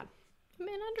 That made her mad. I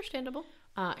mean, understandable.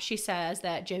 She says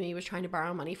that Jimmy was trying to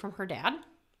borrow money from her dad,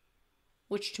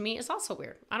 which to me is also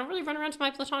weird. I don't really run around to my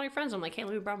platonic friends. I'm like, hey,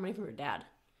 let me borrow money from your dad.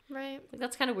 Right. Like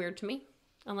that's kind of weird to me,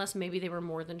 unless maybe they were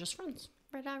more than just friends.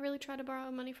 Right, I really try to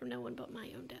borrow money from no one but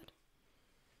my own dad.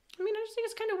 I mean, I just think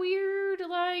it's kind of weird,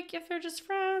 like, if they're just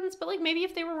friends. But, like, maybe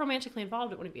if they were romantically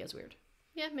involved, it wouldn't be as weird.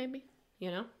 Yeah, maybe.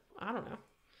 You know? I don't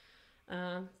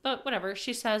know. But whatever.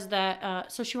 She says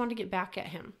that, so she wanted to get back at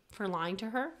him for lying to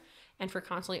her and for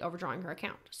constantly overdrawing her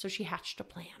account. So she hatched a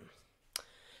plan.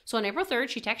 So on April 3rd,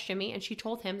 she texted Jimmy and she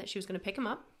told him that she was going to pick him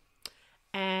up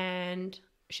and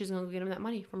she was going to get him that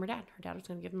money from her dad. Her dad was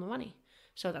going to give him the money.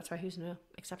 So that's why he was in an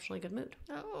exceptionally good mood.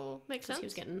 Oh, makes sense. He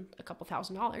was getting a couple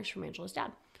 $1,000s from Angela's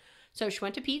dad. So she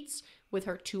went to Pete's with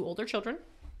her 2 older children,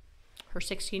 her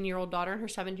 16-year-old daughter and her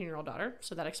 17-year-old daughter.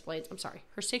 So that explains,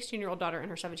 her 16-year-old daughter and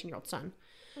her 17-year-old son.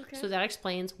 Okay. So that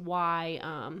explains why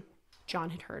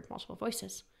John had heard multiple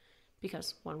voices,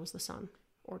 because one was the son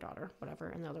or daughter, whatever,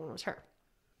 and the other one was her.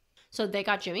 So they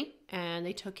got Jimmy and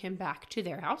they took him back to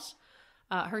their house.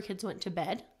 Her kids went to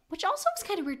bed, which also was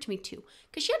kind of weird to me too,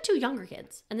 because she had 2 younger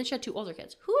kids and then she had 2 older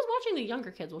kids. Who was watching the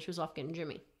younger kids while she was off getting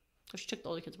Jimmy? So she took the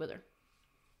older kids with her.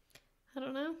 I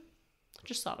don't know.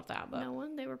 Just thought of that, but No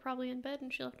one. They were probably in bed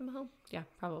and she left them home. yeah,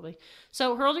 probably.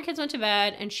 So her older kids went to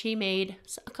bed and she made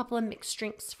a couple of mixed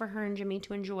drinks for her and Jimmy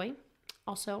to enjoy.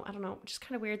 Also, I don't know, just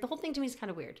kind of weird. The whole thing to me is kind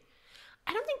of weird.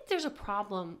 I don't think there's a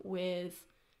problem with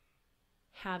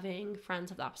having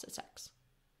friends of the opposite sex.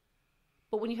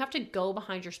 But when you have to go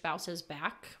behind your spouse's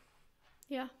back,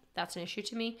 Yeah. that's an issue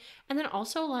to me. And then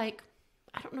also, like,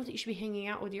 I don't know that you should be hanging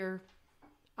out with your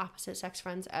opposite sex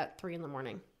friends at 3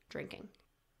 a.m. drinking.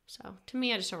 So to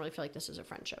me, I just don't really feel like this is a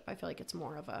friendship. I feel like it's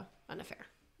more of an affair.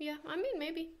 Yeah, I mean,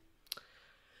 maybe.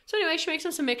 So anyway, she makes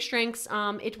them some mixed drinks.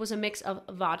 It was a mix of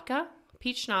vodka,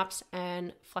 peach schnapps,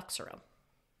 and Flexeril.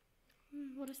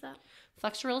 What is that?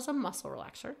 Flexeril is a muscle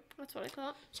relaxer, That's what I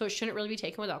thought. so it shouldn't really be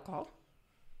taken with alcohol.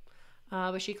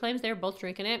 But she claims they were both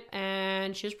drinking it,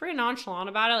 and she was pretty nonchalant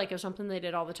about it, like it was something they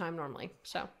did all the time normally.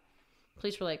 So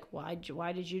police were like, why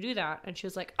did you do that? And she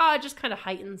was like, it just kind of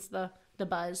heightens the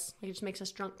buzz. Like, it just makes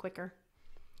us drunk quicker.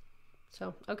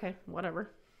 So, okay, whatever.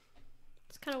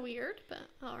 It's kind of weird, but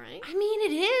all right. I mean,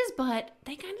 it is, but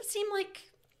they kind of seem like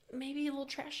maybe a little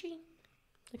trashy.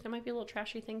 Like, that might be a little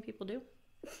trashy thing people do.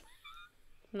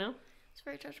 No? It's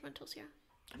very judgmental, Sierra.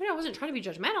 I mean, I wasn't trying to be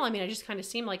judgmental. I mean, I just kind of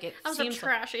seemed like it That was a seems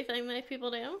trashy thing that people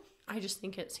do. I just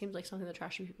think it seems like something that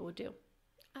trashy people would do.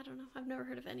 I don't know. I've never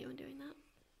heard of anyone doing that.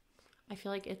 I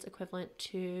feel like it's equivalent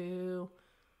to,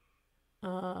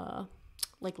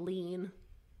 like lean.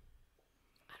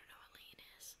 I don't know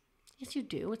Yes, you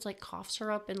do. It's like cough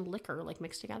syrup and liquor, like,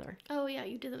 mixed together. Oh, yeah,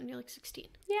 you did that when you're like 16.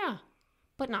 Yeah.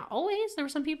 But not always. There were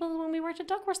some people when we worked at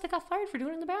Duckworth that got fired for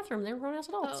doing it in the bathroom. They were grown-ass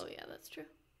adults. Oh, yeah, that's true.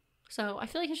 So I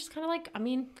feel like it's just kind of like, I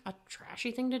mean, a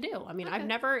trashy thing to do. I mean, Okay. I've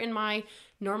never in my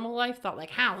normal life thought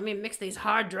like, let me mix these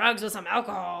hard drugs with some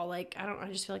alcohol. Like, I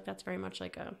just feel like that's very much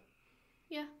like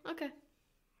Yeah, okay.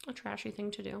 a trashy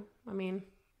thing to do. I mean,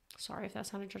 sorry if that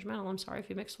sounded judgmental. I'm sorry if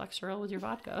you mix Flexeril with your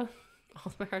vodka.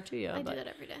 All the way to you. I but do that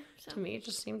every day. So. to me, it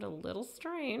just seemed a little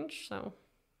strange. So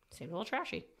it seemed a little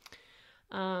trashy.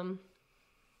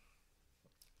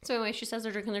 So anyway, she says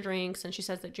they're drinking their drinks, and she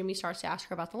says that Jimmy starts to ask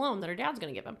her about the loan that her dad's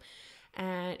going to give him.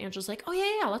 And Angela's like, oh,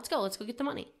 yeah, let's go get the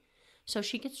money. So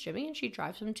she gets Jimmy, and she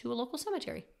drives him to a local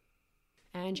cemetery.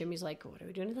 And Jimmy's like, what are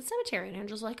we doing at the cemetery? And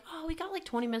Angela's like, oh, we got like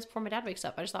 20 minutes before my dad wakes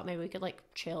up. I just thought maybe we could like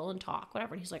chill and talk,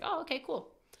 whatever. And he's like, oh, okay, cool.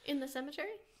 In the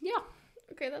cemetery? Yeah.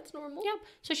 Okay, that's normal. Yep.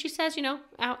 So she says,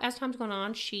 as time's going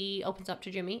on, she opens up to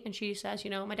Jimmy, and she says,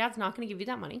 my dad's not going to give you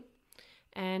that money.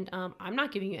 And I'm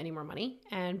not giving you any more money.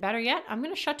 And better yet, I'm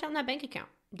going to shut down that bank account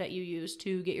that you use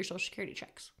to get your Social Security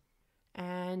checks.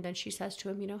 And then she says to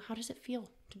him, how does it feel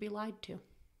to be lied to?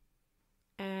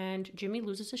 And Jimmy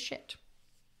loses his shit.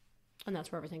 And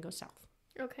that's where everything goes south.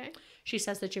 Okay. She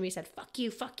says that Jimmy said, fuck you,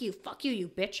 you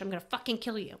bitch. I'm going to fucking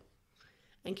kill you.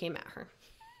 And came at her.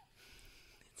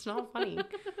 It's not funny.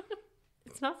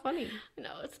 It's not funny.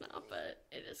 No, it's not, but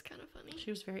it is kind of funny.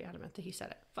 She was very adamant that he said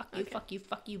it. Fuck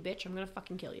you, bitch. I'm going to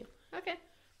fucking kill you. Okay.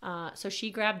 So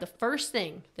she grabbed the first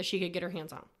thing that she could get her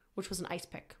hands on, which was an ice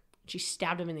pick. She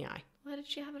stabbed him in the eye. Why did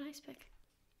she have an ice pick?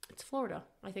 It's Florida.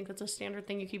 I think that's a standard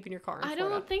thing you keep in your car in I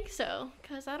Florida. don't think so,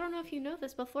 because I don't know if you know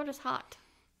this, but Florida's hot.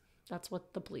 That's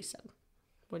what the police said.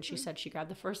 When she said she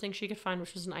grabbed the first thing she could find,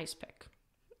 which was an ice pick.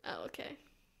 Oh, okay.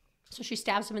 So she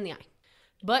stabs him in the eye.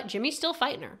 But Jimmy's still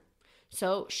fighting her.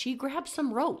 So she grabs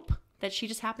some rope that she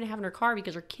just happened to have in her car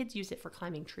because her kids use it for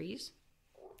climbing trees.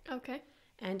 Okay.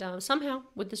 And somehow,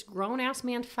 with this grown-ass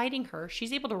man fighting her,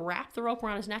 she's able to wrap the rope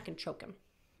around his neck and choke him.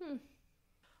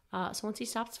 So once he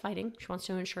stops fighting, she wants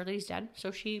to ensure that he's dead. So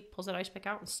she pulls that ice pick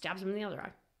out and stabs him in the other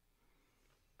eye.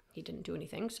 He didn't do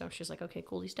anything, so she's like, okay,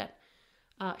 cool, he's dead.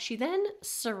 She then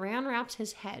saran wraps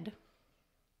his head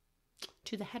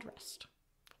to the headrest.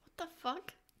 What the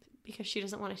fuck? Because she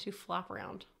doesn't want it to flop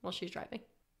around while she's driving.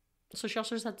 So she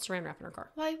also just had saran wrap in her car.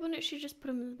 Why wouldn't she just put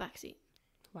him in the backseat?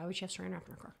 Why would she have saran wrap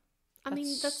in her car? I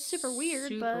mean, that's super weird,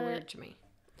 super but weird to me.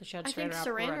 That she had I think saran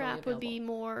saran readily wrap would be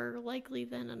available. more likely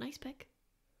than an ice pick.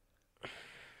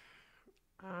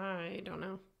 I don't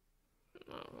know.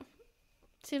 I don't know.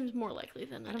 Seems more likely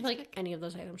than an I don't ice think pick. any of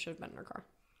those items should have been in her car.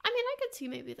 I mean, I could see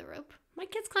maybe the rope. My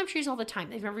kids climb trees all the time.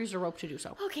 They've never used a rope to do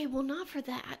so. Okay, well, not for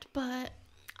that, but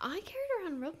I carried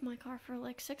around rope in my car for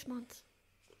like 6 months.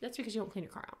 That's because you don't clean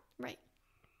your car out. Right.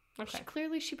 Okay.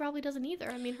 Clearly, she probably doesn't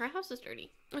either. I mean, her house is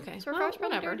dirty. Okay. So her car's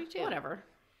probably whatever. dirty, too. Whatever.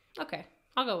 Okay.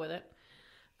 I'll go with it.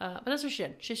 But that's what she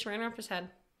did. She saran wrapped his head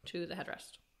to the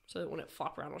headrest so that it wouldn't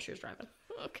flop around while she was driving.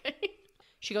 Okay.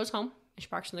 She goes home and she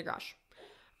parks in the garage.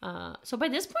 So by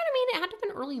this point, I mean, it had to have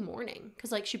been early morning.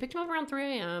 Because, like, she picked him up around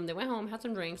 3 a.m. They went home, had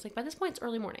some drinks. Like, by this point, it's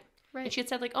early morning. Right. And she had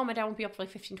said, like, oh, my dad won't be up for, like,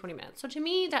 15, 20 minutes. So to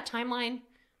me, that timeline,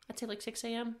 I'd say, like, 6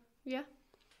 a.m. Yeah.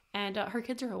 And her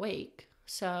kids are awake.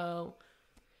 So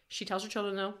she tells her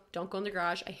children, though, don't go in the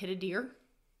garage. I hit a deer.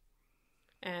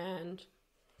 And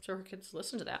so her kids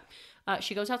listen to that.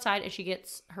 She goes outside and she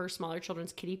gets her smaller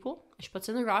children's kiddie pool. She puts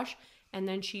it in the garage. And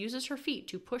then she uses her feet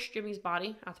to push Jimmy's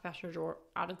body out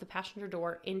of the passenger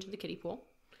door into the kiddie pool.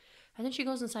 And then she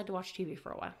goes inside to watch TV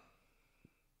for a while.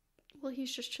 Well,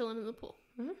 he's just chilling in the pool.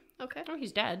 Mm-hmm. Okay. Oh,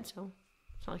 he's dead, so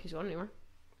it's not like he's going anywhere.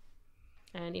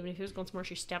 And even if he was going somewhere,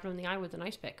 she stabbed him in the eye with an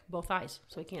ice pick. Both eyes,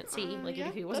 so he can't see, like yeah,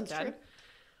 if he wasn't that's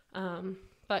dead.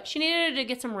 But she needed to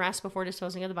get some rest before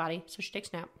disposing of the body, so she takes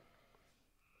a nap.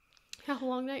 How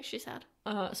long night she's had?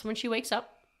 So when she wakes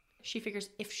up, she figures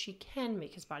if she can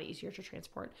make his body easier to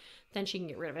transport, then she can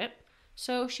get rid of it.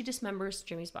 So she dismembers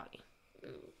Jimmy's body.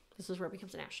 This is where it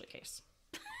becomes an Ashley case.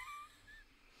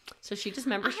 So she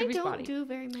dismembers Jimmy's body. I don't do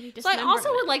very many dismemberments. So I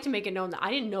also would like to make it known that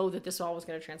I didn't know that this all was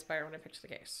going to transpire when I picked the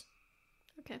case.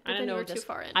 Okay, I didn't know you were this, too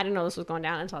far in. I didn't know this was going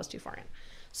down until I was too far in.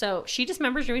 So she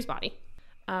dismembers Jimmy's body.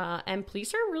 And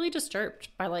police are really disturbed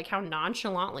by like how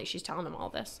nonchalantly she's telling them all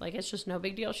this. Like, it's just no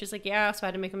big deal. She's like, yeah, so I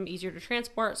had to make them easier to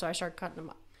transport. So I started cutting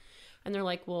them up. And they're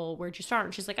like, well, where'd you start?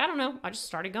 And she's like, I don't know. I just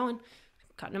started going,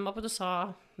 cutting them up with a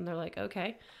saw. And they're like,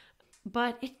 okay.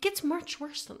 But it gets much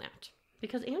worse than that.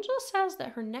 Because Angela says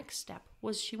that her next step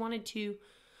was she wanted to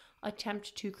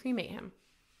attempt to cremate him.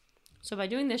 So by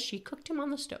doing this, she cooked him on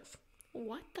the stove.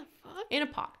 What the fuck? In a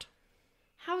pot.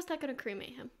 How is that going to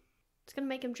cremate him? It's going to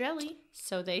make him jelly.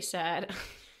 So they said,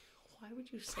 Why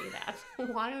would you say that?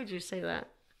 Why would you say that?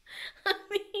 I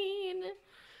mean,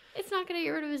 it's not going to get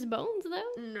rid of his bones,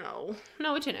 though.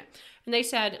 No, it didn't. And they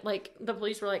said, like, the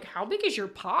police were like, how big is your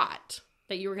pot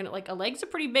that you were going to, like, a leg's a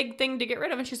pretty big thing to get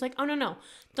rid of. And she's like, oh, no.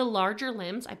 The larger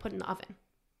limbs I put in the oven.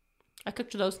 I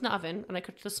cooked those in the oven, and I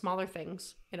cooked the smaller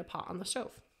things in a pot on the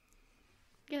stove.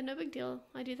 Yeah, no big deal.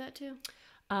 I do that, too.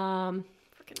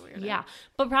 Freaking weird. Yeah.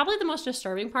 But probably the most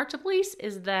disturbing part to police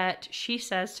is that she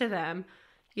says to them,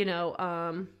 you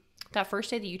know, that first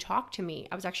day that you talked to me,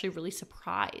 I was actually really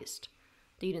surprised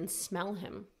that you didn't smell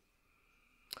him.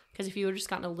 Because if you would have just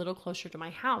gotten a little closer to my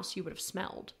house, you would have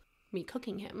smelled me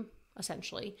cooking him,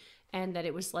 essentially. And that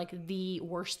it was like the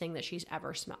worst thing that she's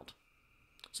ever smelled.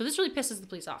 So this really pisses the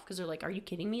police off because they're like, are you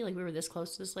kidding me? Like, we were this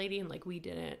close to this lady and like we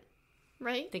didn't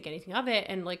think anything of it.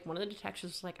 And like one of the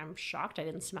detectives was like, I'm shocked I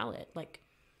didn't smell it. Like,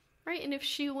 right. And if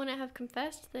she wouldn't have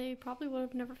confessed, they probably would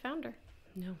have never found her.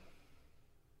 No.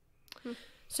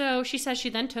 So she says she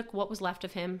then took what was left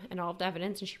of him and all of the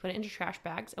evidence and she put it into trash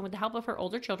bags. And with the help of her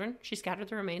older children, she scattered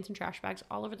the remains in trash bags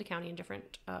all over the county in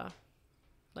different,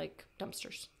 like,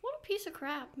 dumpsters. What a piece of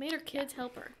crap. Made her kids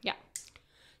help her. Yeah.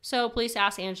 So police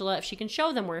ask Angela if she can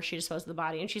show them where she disposed of the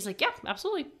body. And she's like, yeah,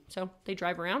 absolutely. So they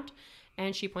drive around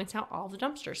and she points out all the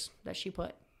dumpsters that she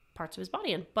put parts of his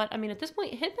body in. But, I mean, at this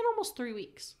point, it had been almost 3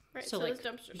 weeks. Right, so like,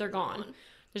 those dumpsters they're gone.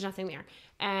 There's nothing there.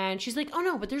 And she's like, oh,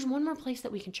 no, but there's one more place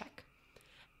that we can check.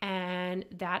 And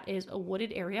that is a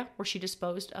wooded area where she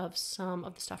disposed of some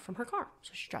of the stuff from her car.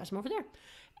 So she drives them over there.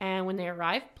 And when they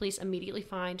arrive, police immediately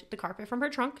find the carpet from her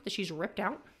trunk that she's ripped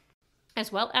out,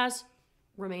 as well as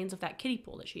remains of that kiddie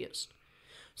pool that she used.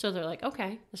 So they're like,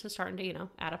 okay, this is starting to, you know,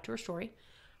 add up to her story.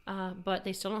 But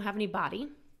they still don't have any body.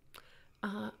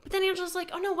 But then Angela's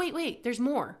like, oh, no, wait, there's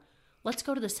more. Let's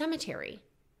go to the cemetery.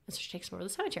 And so she takes them over to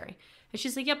the cemetery. And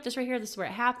she's like, yep, this right here, this is where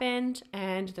it happened.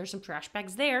 And there's some trash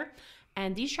bags there.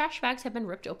 And these trash bags have been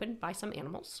ripped open by some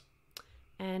animals.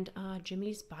 And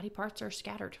Jimmy's body parts are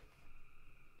scattered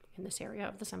in this area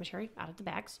of the cemetery out of the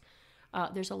bags.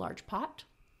 There's a large pot,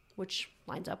 which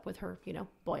lines up with her, you know,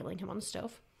 boiling him on the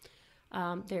stove.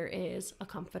 There is a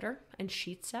comforter and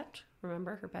sheet set.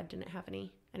 Remember, her bed didn't have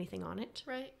anything on it.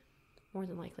 Right. More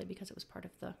than likely because it was part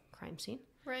of the crime scene.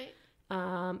 Right.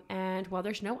 And while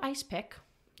there's no ice pick,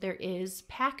 there is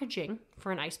packaging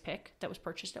for an ice pick that was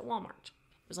purchased at Walmart.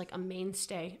 It was like a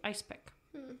mainstay ice pick.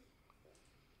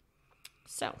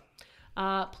 So,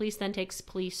 police then takes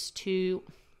police to...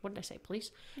 What did I say?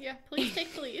 Police? Yeah, police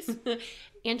take police.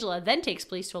 Angela then takes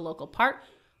police to a local park.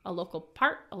 A local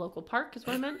park is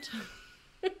what I meant.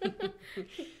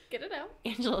 Get it out.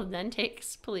 Angela then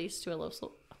takes police to a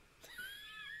local...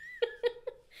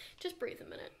 Just breathe a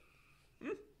minute.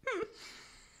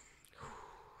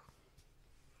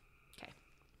 Okay.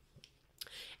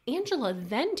 Angela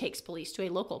then takes police to a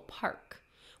local park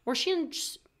where she...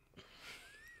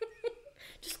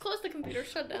 Just close the computer,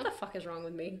 shut down. What the fuck is wrong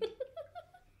with me?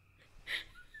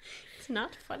 It's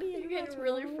not funny. You're getting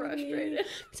really frustrated.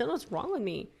 So what's wrong with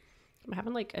me? I'm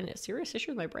having like a serious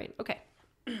issue with my brain. Okay.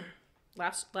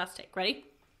 Last take. Ready?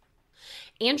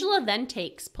 Angela then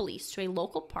takes police to a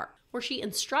local park where she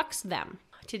instructs them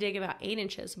to dig about 8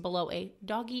 inches below a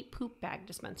doggy poop bag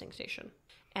dispensing station.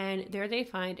 And there they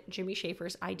find Jimmy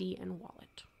Schaeffer's ID and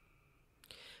wallet.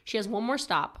 She has one more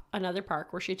stop, another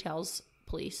park, where she tells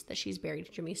police that she's buried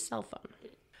Jimmy's cell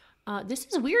phone. This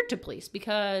is weird to police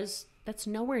because that's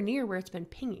nowhere near where it's been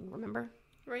pinging, remember?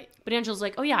 Right. But Angela's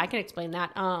like, oh yeah, I can explain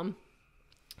that.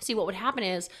 See, what would happen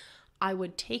is I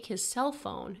would take his cell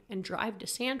phone and drive to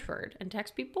Sanford and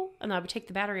text people, and I would take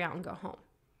the battery out and go home.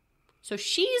 So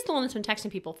she's the one that's been texting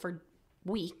people for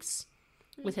weeks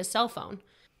with his cell phone.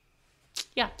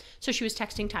 Yeah. So she was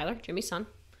texting Tyler, Jimmy's son,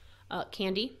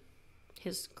 Candy,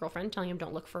 his girlfriend, telling him,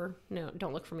 don't look for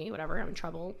me, whatever, I'm in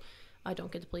trouble.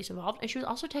 Don't get the police involved. And she was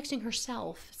also texting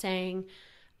herself saying,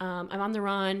 I'm on the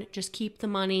run, just keep the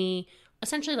money,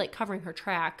 essentially like covering her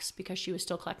tracks because she was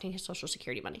still collecting his Social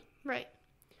Security money. Right.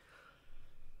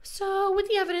 So with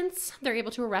the evidence, they're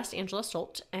able to arrest Angela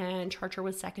Stolt and charge her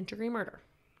with second-degree murder.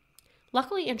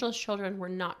 Luckily, Angela's children were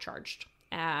not charged,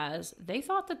 as they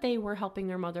thought that they were helping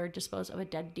their mother dispose of a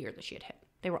dead deer that she had hit.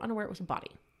 They were unaware it was a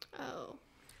body. Oh.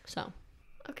 So.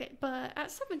 Okay, but at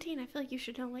 17, I feel like you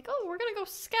should know, like, oh, we're going to go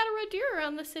scatter a deer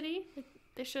around the city. Like,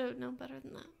 they should have known better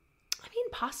than that. I mean,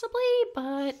 possibly,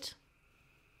 but...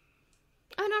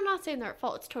 And I'm not saying they're at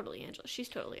fault. It's totally Angela. She's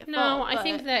totally at fault. No, I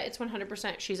think that it's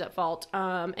 100% she's at fault.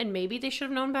 And maybe they should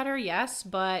have known better, yes.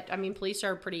 But, I mean, police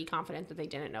are pretty confident that they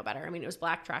didn't know better. I mean, it was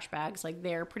black trash bags. Like,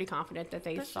 they're pretty confident that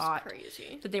they thought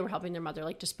that they were helping their mother,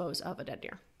 like, dispose of a dead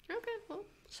deer. Okay, well.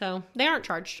 So, they aren't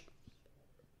charged.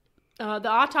 The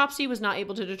autopsy was not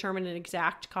able to determine an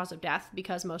exact cause of death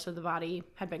because most of the body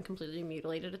had been completely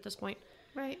mutilated at this point.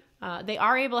 Right. They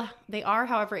are,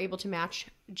 however, able to match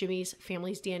Jimmy's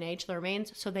family's DNA to the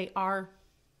remains, so they are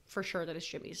for sure that it's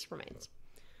Jimmy's remains.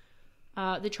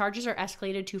 The charges are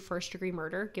escalated to first-degree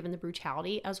murder, given the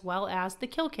brutality, as well as the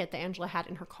kill kit that Angela had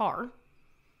in her car.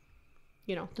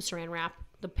 You know, the saran wrap,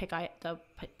 the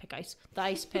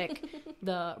ice pick,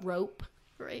 the rope.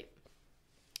 Right.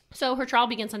 So her trial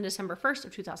begins on December 1st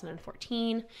of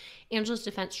 2014. Angela's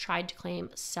defense tried to claim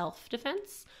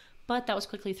self-defense, but that was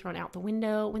quickly thrown out the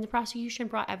window when the prosecution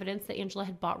brought evidence that Angela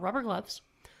had bought rubber gloves,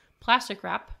 plastic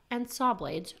wrap, and saw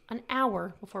blades an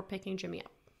hour before picking Jimmy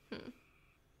up.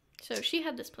 So she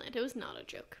had this planned. It was not a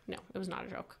joke. No, it was not a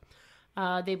joke.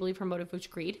 They believe her motive was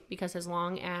greed because as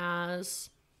long as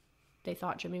they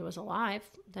thought Jimmy was alive,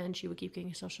 then she would keep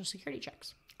getting Social Security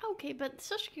checks. Okay, but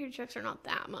Social Security checks are not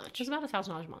that much. It's about $1,000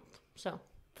 a month, so.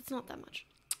 That's not that much.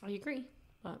 I agree,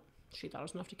 but she thought it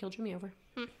was enough to kill Jimmy over.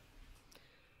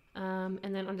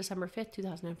 And then on December 5th,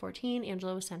 2014,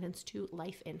 Angela was sentenced to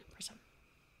life in prison.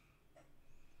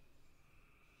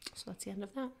 So that's the end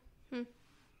of that.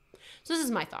 So this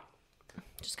is my thought.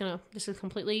 This is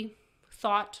completely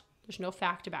thought. There's no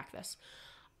fact to back this.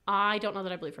 I don't know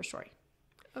that I believe her story.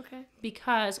 Okay.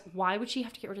 Because why would she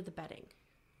have to get rid of the bedding?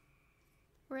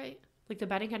 Right. Like, the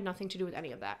bedding had nothing to do with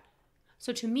any of that.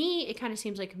 So to me, it kind of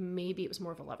seems like maybe it was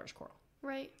more of a lover's quarrel.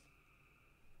 Right.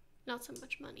 Not so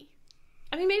much money.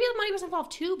 I mean, maybe the money was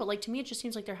involved too, but like to me, it just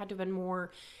seems like there had to have been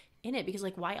more in it because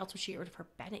like why else would she get rid of her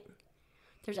bedding?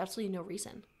 There's absolutely no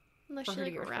reason. Unless she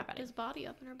like wrapped his body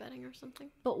up in her bedding or something.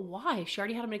 But why? She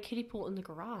already had him in a kiddie pool in the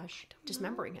garage,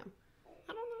 dismembering him.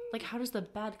 I don't know. Like, how does the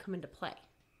bed come into play?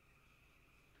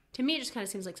 To me, it just kind of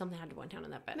seems like something had to went down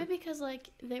in that bed. Maybe because like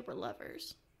they were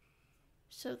lovers,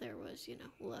 so there was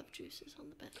love juices on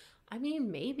the bed. I mean,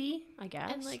 maybe, I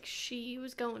guess. And like she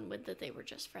was going with that they were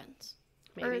just friends.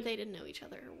 Maybe. Or they didn't know each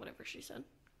other or whatever she said.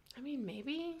 I mean,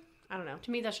 maybe. I don't know.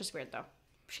 To me, that's just weird, though.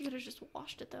 She could have just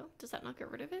washed it, though. Does that not get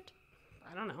rid of it?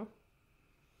 I don't know.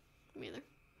 Me either.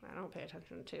 I don't pay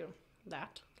attention to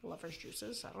that. Lover's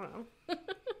juices. I don't know.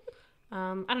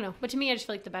 I don't know. But to me, I just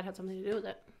feel like the bed had something to do with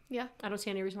it. Yeah. I don't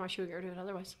see any reason why she would get rid of it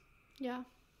otherwise. Yeah.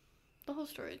 The whole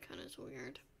story kind of is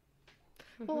weird.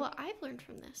 Well, what I've learned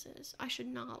from this is I should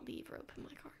not leave rope in my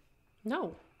car.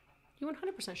 No. You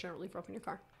 100% shouldn't leave rope in your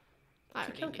car. I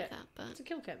already knew that, but it's a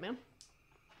kill kit, man.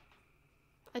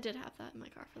 I did have that in my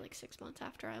car for like 6 months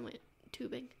after I went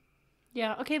tubing.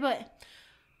 Yeah, okay, but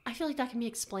I feel like that can be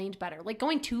explained better. Like,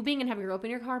 going tubing and having rope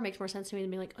in your car makes more sense to me than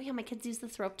being like, oh yeah, my kids use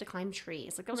this rope to climb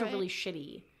trees. Like, those are really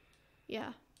shitty.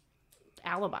 Yeah.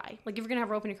 Alibi. Like, if you're gonna have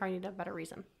rope in your car, you need to have a better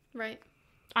reason. Right.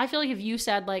 I feel like if you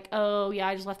said like, oh yeah,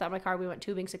 I just left that in my car, we went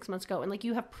tubing 6 months ago, and like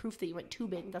you have proof that you went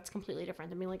tubing, that's completely different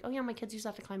than being like, oh yeah, my kids use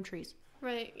that to climb trees.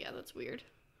 Right. Yeah, that's weird.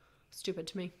 Stupid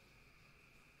to me.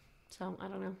 So, I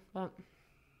don't know. But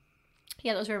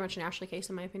yeah, that was very much an Ashley case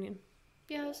in my opinion.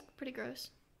 Yeah, it was pretty gross.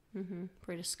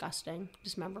 Pretty disgusting.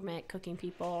 Dismemberment, cooking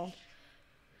people.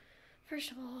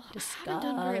 First of all, Disgusting. I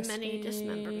haven't done very many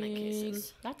dismemberment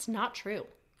cases. That's not true.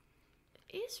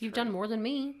 It is true. You've done more than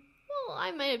me. Well,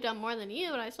 I might have done more than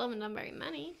you, but I still haven't done very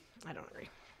many. I don't agree.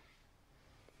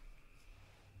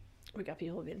 We got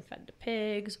people being fed to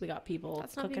pigs. We got people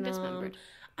That's not cooking being dismembered. them.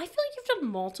 I feel like you've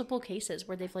done multiple cases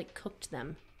where they've like cooked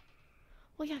them.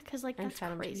 Well, yeah, because like that's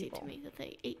fed 'em to crazy to people. me that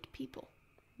they ate people.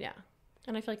 Yeah.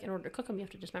 And I feel like in order to cook them, you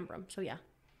have to dismember them. So yeah,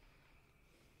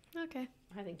 Okay.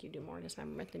 I think you do more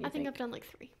dismemberment than you I think I've done like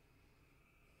 3.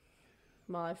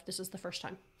 Well, this is the first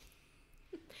time.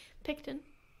 Picton.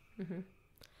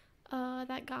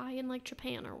 That guy in like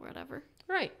Japan or whatever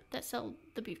Right. that sell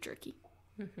the beef jerky.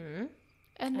 And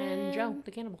And Joe,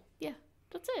 the cannibal. Yeah,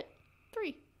 that's it.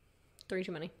 3. 3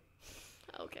 too many.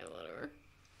 Okay, whatever.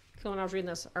 So when I was doing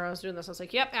this, I was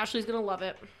like, yep, Ashley's going to love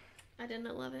it. I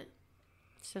didn't love it.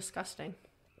 It's disgusting.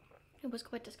 It was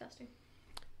quite disgusting.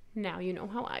 Now you know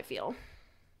how I feel.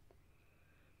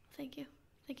 Thank you.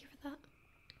 Thank you for that.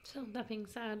 So that being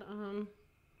said,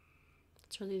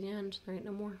 that's really the end. There ain't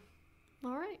no more.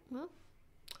 All right. Well,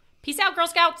 Peace out, Girl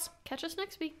Scouts. catch us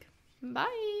next week.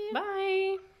 Bye.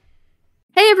 Bye.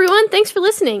 Hey everyone, thanks for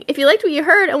listening. If you liked what you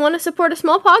heard and want to support a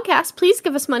small podcast, please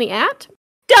give us money at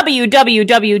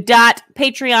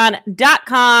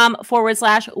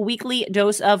www.patreon.com/weekly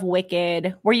dose of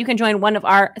wicked, where you can join one of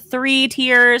our 3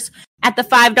 tiers. At the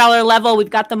 $5 level, we've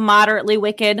got the moderately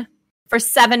wicked. For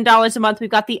 $7 a month, we've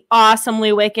got the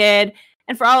awesomely wicked.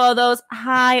 And for all of those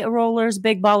high rollers,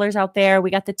 big ballers out there, we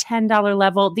got the $10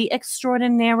 level, the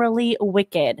extraordinarily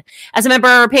wicked. As a member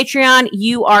of our Patreon,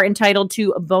 you are entitled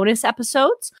to bonus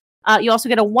episodes, You also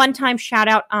get a one-time shout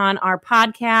out on our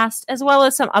podcast, as well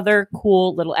as some other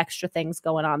cool little extra things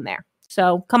going on there.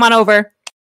 So come on over,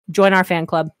 join our fan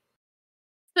club.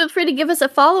 Feel free to give us a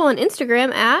follow on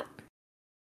Instagram at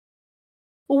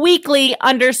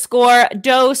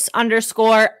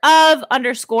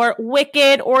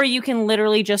weekly_dose_of_wicked, or you can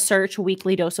literally just search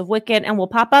Weekly Dose of Wicked and we'll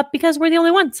pop up because we're the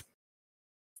only ones.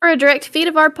 For a direct feed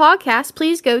of our podcast,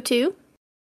 please go to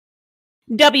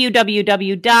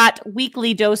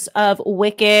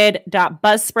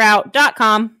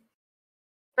www.weeklydoseofwicked.buzzsprout.com.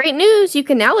 Great news! You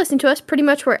can now listen to us pretty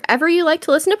much wherever you like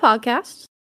to listen to podcasts.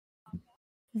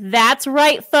 That's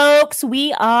right, folks.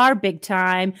 We are big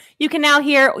time. You can now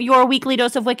hear your Weekly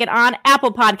Dose of Wicked on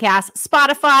Apple Podcasts,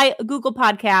 Spotify, Google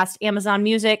Podcasts, Amazon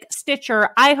Music,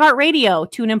 Stitcher,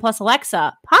 iHeartRadio, TuneIn Plus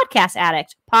Alexa, Podcast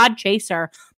Addict, Podchaser,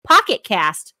 Pocket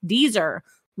Cast, Deezer,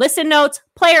 Listen Notes,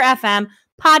 Player FM,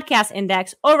 Podcast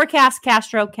Index, Overcast,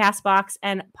 Castro, Castbox,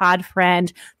 and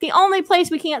Podfriend. The only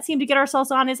place we can't seem to get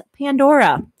ourselves on is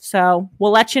Pandora. So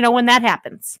we'll let you know when that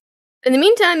happens. In the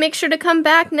meantime, make sure to come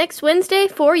back next Wednesday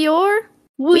for your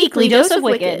Weekly Dose of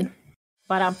Wicked.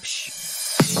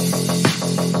 Ba-dum-psh.